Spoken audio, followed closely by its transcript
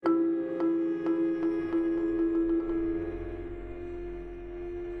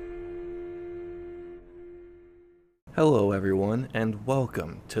Hello, everyone, and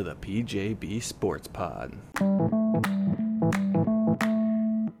welcome to the PJB Sports Pod.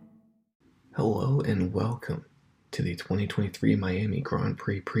 Hello, and welcome to the 2023 Miami Grand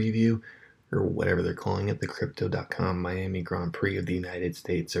Prix preview, or whatever they're calling it, the Crypto.com Miami Grand Prix of the United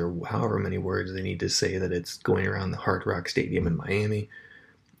States, or however many words they need to say that it's going around the Hard Rock Stadium in Miami.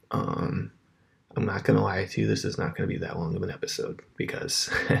 I'm not going to lie to you, this is not going to be that long of an episode because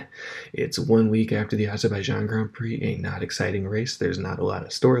it's 1 week after the Azerbaijan Grand Prix, a not exciting race. There's not a lot of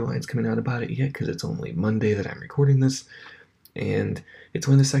storylines coming out about it yet because it's only Monday that I'm recording this, and it's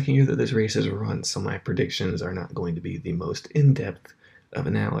only the second year that this race is run, so my predictions are not going to be the most in-depth of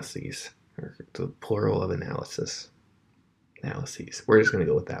analyses, or the plural of analyses. We're just going to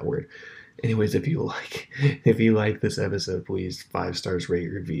go with that word. Anyways, if you like this episode, please 5 stars, rate,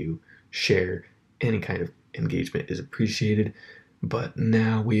 review, share. Any kind of engagement is appreciated. But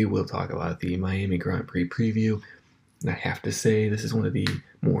now we will talk about the Miami Grand Prix preview. And I have to say, this is one of the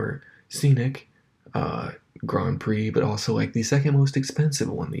more scenic Grand Prix, but also like the second most expensive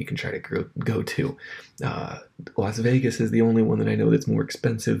one that you can try to go to. Las Vegas is the only one that I know that's more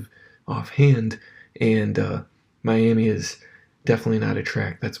expensive offhand, and Miami is definitely not a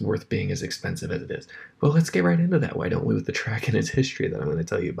track that's worth being as expensive as it is. Well, let's get right into that, why don't we, with the track and its history that I'm going to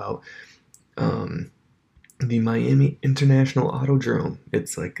tell you about. The Miami International Autodrome.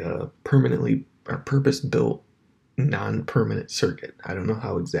 It's like a purpose-built, non-permanent circuit. I don't know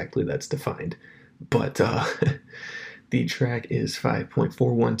how exactly that's defined, but the track is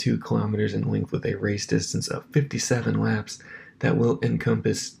 5.412 kilometers in length with a race distance of 57 laps that will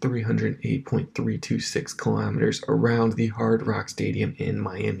encompass 308.326 kilometers around the Hard Rock Stadium in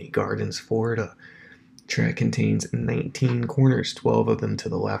Miami Gardens, Florida. Track contains 19 corners, 12 of them to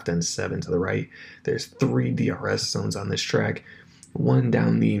the left and 7 to the right. There's 3 DRS zones on this track, 1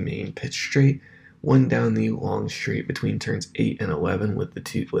 down the main pitch straight, 1 down the long straight between turns 8 and 11 with the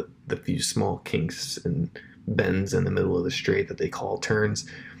few small kinks and bends in the middle of the straight that they call turns,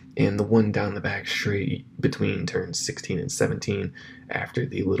 and the 1 down the back straight between turns 16 and 17 after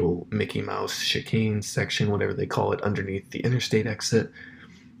the little Mickey Mouse chicane section, whatever they call it, underneath the interstate exit.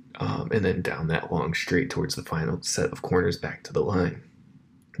 And then down that long straight towards the final set of corners back to the line.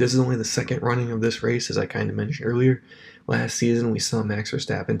 This is only the second running of this race, as I kind of mentioned earlier. Last season, we saw Max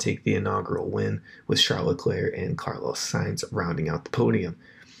Verstappen take the inaugural win with Charles Leclerc and Carlos Sainz rounding out the podium.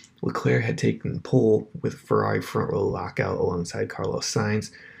 Leclerc had taken pole with Ferrari front row lockout alongside Carlos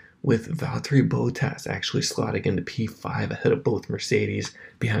Sainz, with Valtteri Bottas actually slotting into P5 ahead of both Mercedes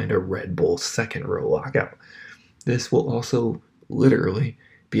behind a Red Bull second row lockout. This will also literally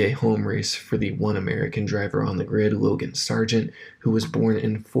be a home race for the one American driver on the grid, Logan Sargent, who was born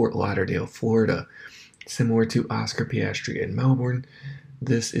in Fort Lauderdale, Florida. Similar to Oscar Piastri in Melbourne,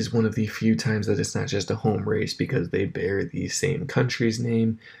 this is one of the few times that it's not just a home race because they bear the same country's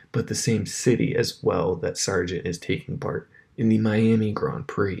name, but the same city as well that Sargent is taking part in the Miami Grand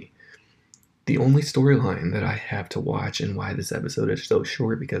Prix. The only storyline that I have to watch, and why this episode is so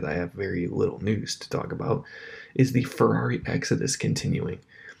short because I have very little news to talk about, is the Ferrari exodus continuing.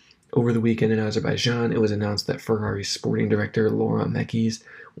 Over the weekend in Azerbaijan, it was announced that Ferrari's sporting director Laurent Mekies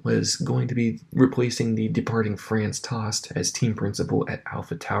was going to be replacing the departing Franz Tost as team principal at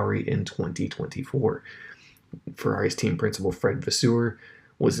AlphaTauri in 2024. Ferrari's team principal Fred Vasseur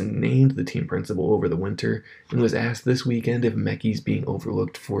was named the team principal over the winter and was asked this weekend if Mekies being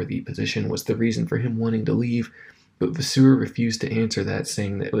overlooked for the position was the reason for him wanting to leave, but Vasseur refused to answer that,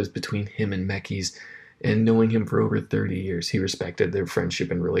 saying that it was between him and Mekies, and knowing him for over 30 years, he respected their friendship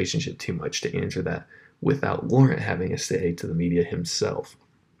and relationship too much to answer that without Laurent having a say to the media himself.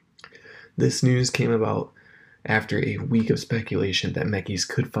 This news came about after a week of speculation that Mekies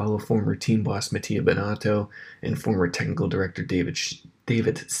could follow former team boss Mattia Binotto and former technical director David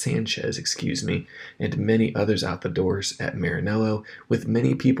Sanchez, and many others out the doors at Maranello, with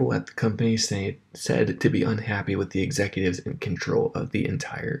many people at the company said to be unhappy with the executives in control of the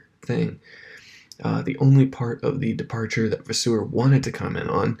entire thing. The only part of the departure that Vasseur wanted to comment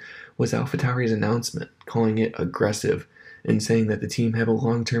on was AlphaTauri's announcement, calling it aggressive and saying that the team have a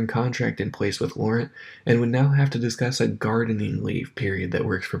long-term contract in place with Laurent and would now have to discuss a gardening leave period that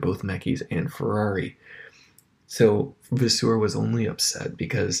works for both Mekies and Ferrari. So Vasseur was only upset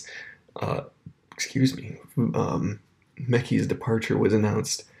because, Mekies' departure was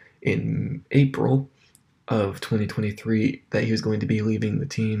announced in April of 2023 that he was going to be leaving the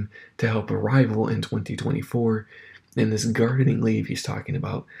team to help a rival in 2024, and this gardening leave he's talking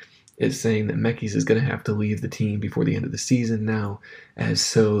about is saying that Mekies is going to have to leave the team before the end of the season now, as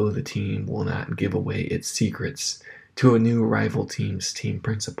so the team will not give away its secrets to a new rival team's team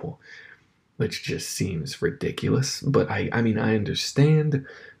principal. which just seems ridiculous. But I mean, I understand,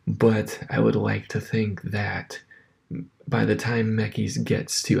 but I would like to think that by the time Mekis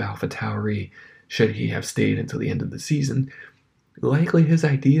gets to AlphaTauri, should he have stayed until the end of the season, likely his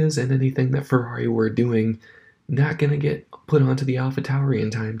ideas and anything that Ferrari were doing not going to get put onto the AlphaTauri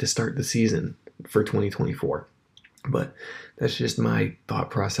in time to start the season for 2024. But that's just my thought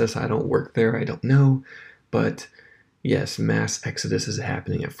process. I don't work there. I don't know. But yes, mass exodus is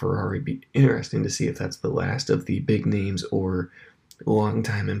happening at Ferrari. It'd be interesting to see if that's the last of the big names or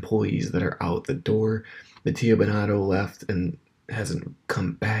longtime employees that are out the door. Mattia Binotto left and hasn't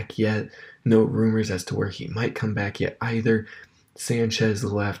come back yet. No rumors as to where he might come back yet either. Sanchez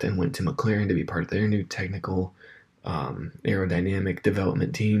left and went to McLaren to be part of their new technical aerodynamic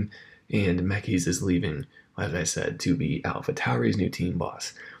development team. And Mekis is leaving, as I said, to be AlphaTauri's new team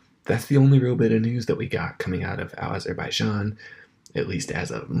boss. That's the only real bit of news that we got coming out of Azerbaijan, at least as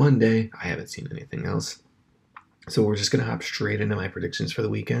of Monday. I haven't seen anything else. So we're just going to hop straight into my predictions for the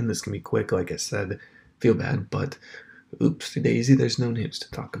weekend. This can be quick, like I said. Feel bad, but oops, daisy, there's no news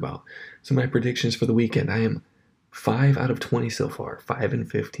to talk about. So my predictions for the weekend, I am 5 out of 20 so far, 5 and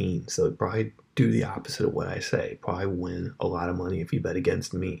 15. So I'd probably do the opposite of what I say. Probably win a lot of money if you bet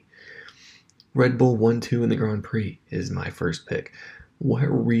against me. Red Bull 1-2 in the Grand Prix is my first pick. What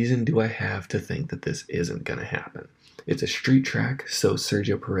reason do I have to think that this isn't going to happen? It's a street track, so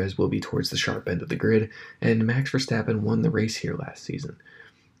Sergio Perez will be towards the sharp end of the grid, and Max Verstappen won the race here last season.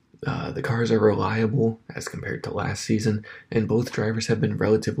 The cars are reliable as compared to last season, and both drivers have been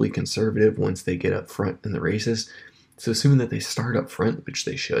relatively conservative once they get up front in the races. So assuming that they start up front, which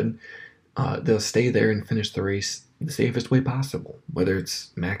they should, they'll stay there and finish the race the safest way possible, whether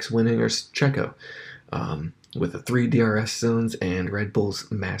it's Max winning or Checo. With the 3 DRS zones and Red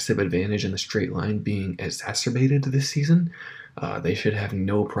Bull's massive advantage in the straight line being exacerbated this season, they should have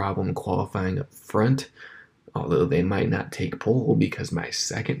no problem qualifying up front, although they might not take pole, because my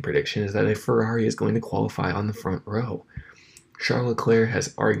second prediction is that a Ferrari is going to qualify on the front row. Charles Leclerc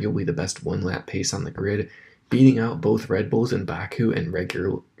has arguably the best one-lap pace on the grid, beating out both Red Bulls in Baku and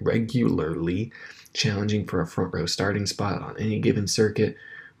regularly challenging for a front row starting spot on any given circuit,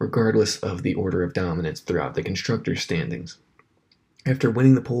 regardless of the order of dominance throughout the constructors' standings. After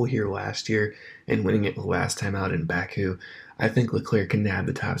winning the pole here last year and winning it last time out in Baku, I think Leclerc can nab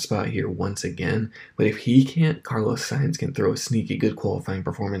the top spot here once again, but if he can't, Carlos Sainz can throw a sneaky good qualifying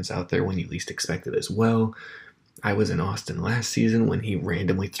performance out there when you least expect it as well. I was in Austin last season when he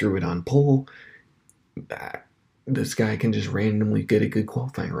randomly threw it on pole. This guy can just randomly get a good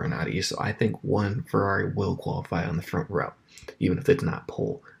qualifying run out of you, so I think one Ferrari will qualify on the front row, even if it's not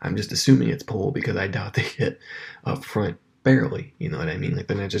pole. I'm just assuming it's pole because I doubt they get up front barely, you know what I mean? Like,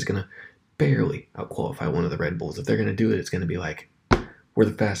 they're not just going to barely out-qualify one of the Red Bulls. If they're going to do it, it's going to be like, we're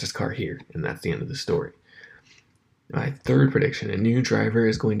the fastest car here, and that's the end of the story. My third prediction, a new driver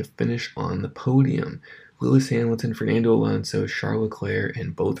is going to finish on the podium. Lewis Hamilton, Fernando Alonso, Charles Leclerc,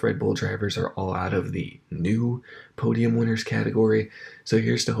 and both Red Bull drivers are all out of the new podium winners category. So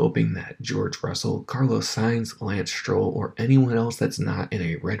here's to hoping that George Russell, Carlos Sainz, Lance Stroll, or anyone else that's not in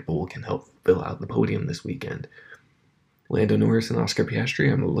a Red Bull can help fill out the podium this weekend. Lando Norris and Oscar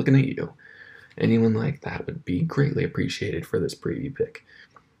Piastri, I'm looking at you. Anyone like that would be greatly appreciated for this preview pick.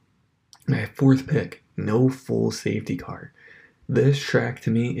 My fourth pick, no full safety car. This track to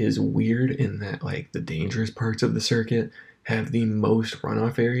me is weird in that, like, the dangerous parts of the circuit have the most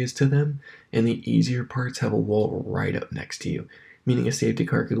runoff areas to them, and the easier parts have a wall right up next to you, meaning a safety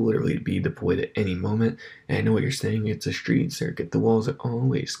car could literally be deployed at any moment. And I know what you're saying, it's a street circuit, the walls are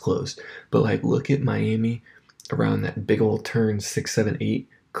always closed, but like, look at Miami around that big old turn 6, 7, 8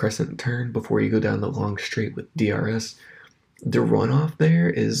 crescent turn before you go down the long straight with DRS. The runoff there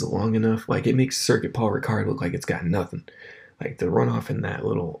is long enough, like, it makes Circuit Paul Ricard look like it's got nothing. Like, the runoff in that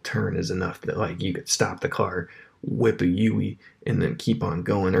little turn is enough that, like, you could stop the car, whip a Yui, and then keep on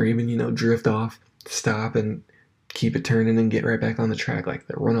going. Or even, drift off, stop, and keep it turning and get right back on the track. Like,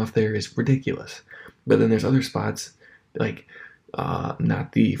 the runoff there is ridiculous. But then there's other spots, like,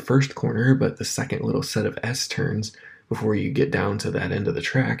 not the first corner, but the second little set of S turns before you get down to that end of the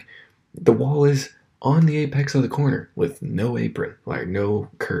track. The wall is on the apex of the corner with no apron, like, no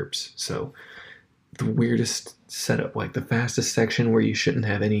curbs. So the weirdest setup, like the fastest section where you shouldn't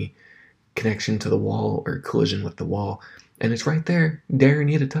have any connection to the wall or collision with the wall, and it's right there, daring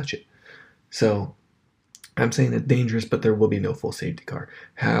you to touch it. So I'm saying it's dangerous, but there will be no full safety car.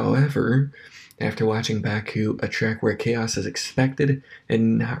 However, after watching Baku, a track where chaos is expected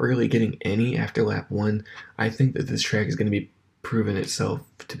and not really getting any after lap 1, I think that this track is going to be proven itself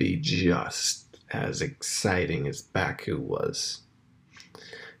to be just as exciting as Baku was.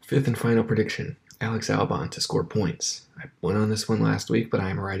 Fifth and final prediction, Alex Albon to score points. I went on this one last week, but I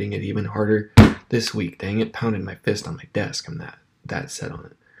am riding it even harder this week. Dang it, pounded my fist on my desk. I'm that set on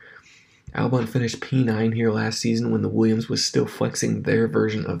it. Albon finished P9 here last season when the Williams was still flexing their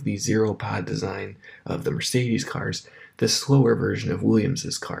version of the zero pod design of the Mercedes cars, the slower version of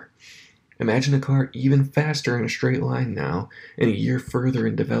Williams' car. Imagine a car even faster in a straight line now, and a year further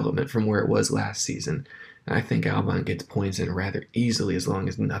in development from where it was last season. And I think Albon gets points in rather easily as long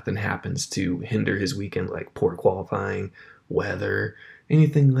as nothing happens to hinder his weekend, like poor qualifying, weather,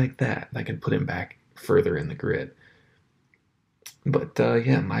 anything like that could put him back further in the grid. But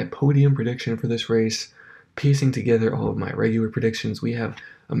yeah, my podium prediction for this race, piecing together all of my regular predictions, we have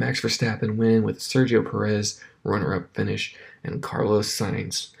a Max Verstappen win with Sergio Perez runner-up finish and Carlos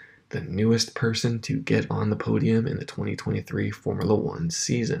Sainz, the newest person to get on the podium in the 2023 Formula One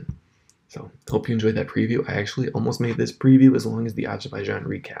season. So, hope you enjoyed that preview. I actually almost made this preview as long as the Azerbaijan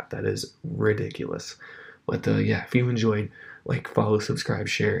recap. That is ridiculous. But yeah, if you enjoyed, like, follow, subscribe,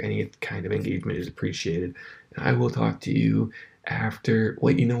 share, any kind of engagement is appreciated. And I will talk to you after,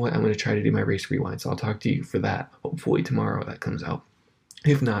 wait, you know what? I'm going to try to do my race rewind, so I'll talk to you for that, hopefully tomorrow that comes out.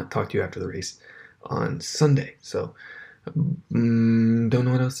 If not, talk to you after the race on Sunday. So, don't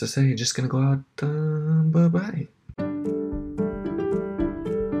know what else to say. Just going to go out. Bye-bye.